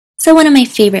So one of my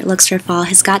favorite looks for fall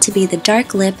has got to be the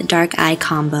dark lip, dark eye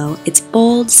combo. It's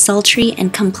bold, sultry,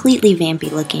 and completely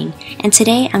vampy looking. And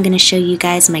today I'm going to show you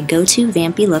guys my go-to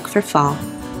vampy look for fall.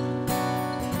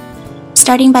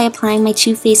 Starting by applying my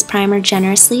Too Faced primer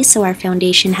generously so our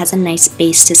foundation has a nice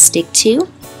base to stick to.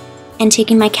 And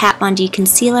taking my Kat Von D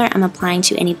concealer, I'm applying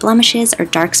to any blemishes or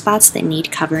dark spots that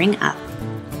need covering up.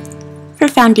 For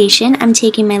foundation, I'm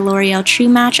taking my L'Oreal Tru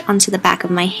Match onto the back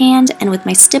of my hand and with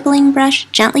my stippling brush,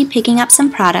 gently picking up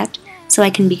some product so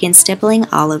I can begin stippling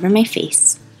all over my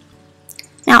face.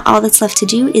 Now all that's left to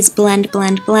do is blend,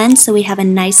 blend, blend so we have a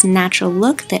nice natural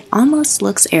look that almost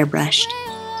looks airbrushed.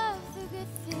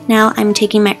 Now I'm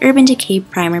taking my Urban Decay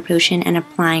primer potion and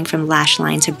applying from lash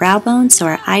line to brow bone so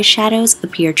our eyeshadows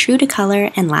appear true to color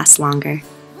and last longer.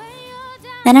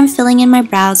 Then I'm filling in my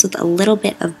brows with a little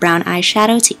bit of brown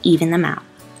eyeshadow to even them out.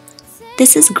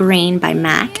 This is Grain by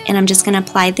MAC, and I'm just going to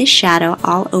apply this shadow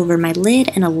all over my lid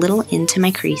and a little into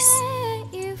my crease.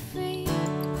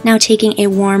 Now taking a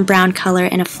warm brown color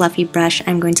and a fluffy brush,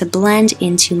 I'm going to blend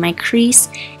into my crease,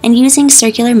 and using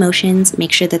circular motions,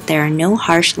 make sure that there are no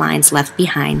harsh lines left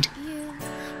behind.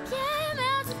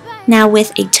 Now with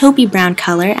a taupey brown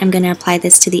color, I'm going to apply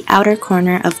this to the outer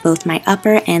corner of both my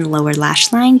upper and lower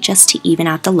lash line just to even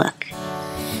out the look.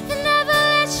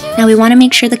 Now we want to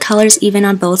make sure the color's even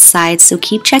on both sides, so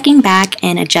keep checking back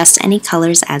and adjust any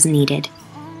colors as needed.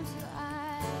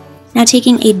 Now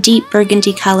taking a deep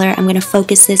burgundy color, I'm going to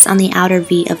focus this on the outer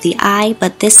V of the eye,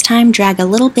 but this time drag a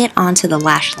little bit onto the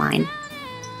lash line.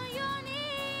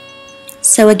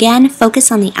 So again,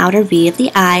 focus on the outer V of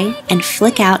the eye and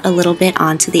flick out a little bit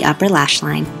onto the upper lash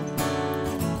line.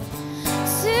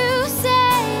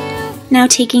 Now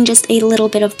taking just a little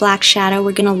bit of black shadow,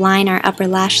 we're going to line our upper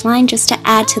lash line just to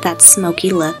add to that smoky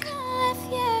look.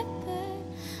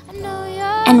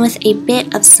 And with a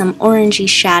bit of some orangey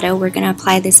shadow, we're going to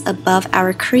apply this above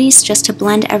our crease just to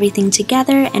blend everything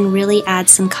together and really add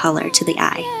some color to the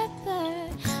eye.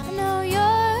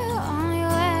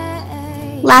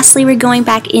 Lastly, we're going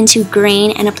back into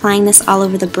Grain and applying this all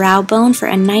over the brow bone for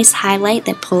a nice highlight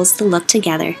that pulls the look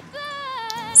together.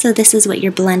 So this is what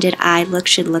your blended eye look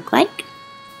should look like.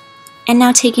 And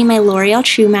now taking my L'Oreal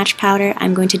Tru Match Powder,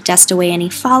 I'm going to dust away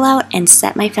any fallout and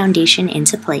set my foundation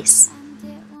into place.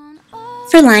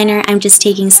 For liner, I'm just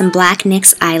taking some black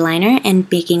NYX eyeliner and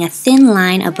making a thin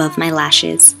line above my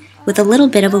lashes, with a little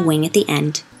bit of a wing at the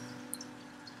end.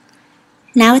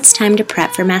 Now it's time to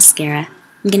prep for mascara.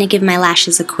 I'm going to give my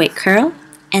lashes a quick curl,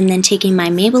 and then taking my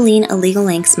Maybelline Illegal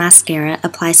Lengths mascara,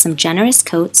 apply some generous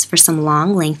coats for some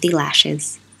long, lengthy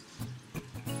lashes.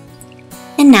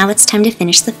 And now it's time to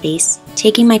finish the face.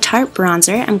 Taking my Tarte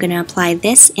bronzer, I'm going to apply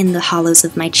this in the hollows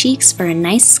of my cheeks for a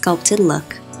nice sculpted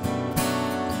look.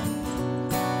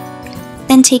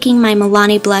 Then taking my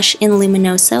Milani blush in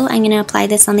Luminoso, I'm going to apply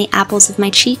this on the apples of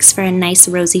my cheeks for a nice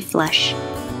rosy flush.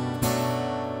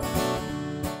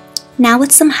 Now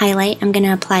with some highlight, I'm going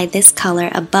to apply this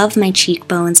color above my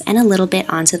cheekbones and a little bit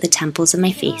onto the temples of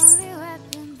my face.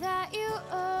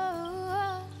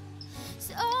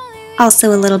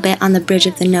 Also a little bit on the bridge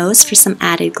of the nose for some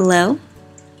added glow.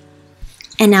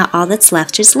 And now all that's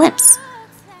left is lips.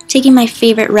 Taking my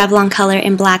favorite Revlon color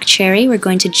in Black Cherry, we're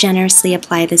going to generously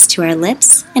apply this to our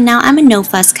lips. And now I'm a no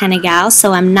fuss kind of gal,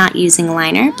 so I'm not using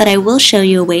liner, but I will show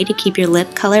you a way to keep your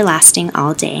lip color lasting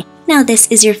all day. Now this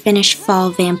is your finished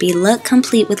fall vampy look,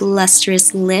 complete with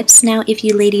lustrous lips. Now if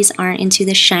you ladies aren't into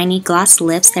the shiny gloss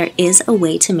lips, there is a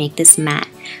way to make this matte.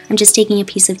 I'm just taking a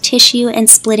piece of tissue and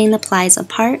splitting the plies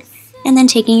apart, and then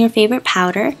taking your favorite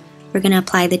powder, we're going to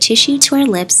apply the tissue to our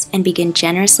lips and begin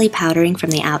generously powdering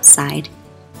from the outside.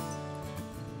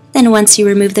 Then once you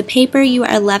remove the paper, you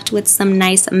are left with some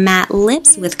nice matte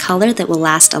lips with color that will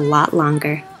last a lot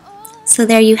longer. So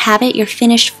there you have it, your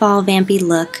finished fall vampy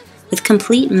look with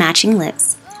complete matching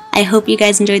lips. I hope you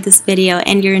guys enjoyed this video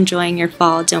and you're enjoying your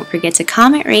fall. Don't forget to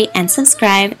comment, rate, and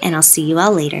subscribe, and I'll see you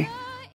all later.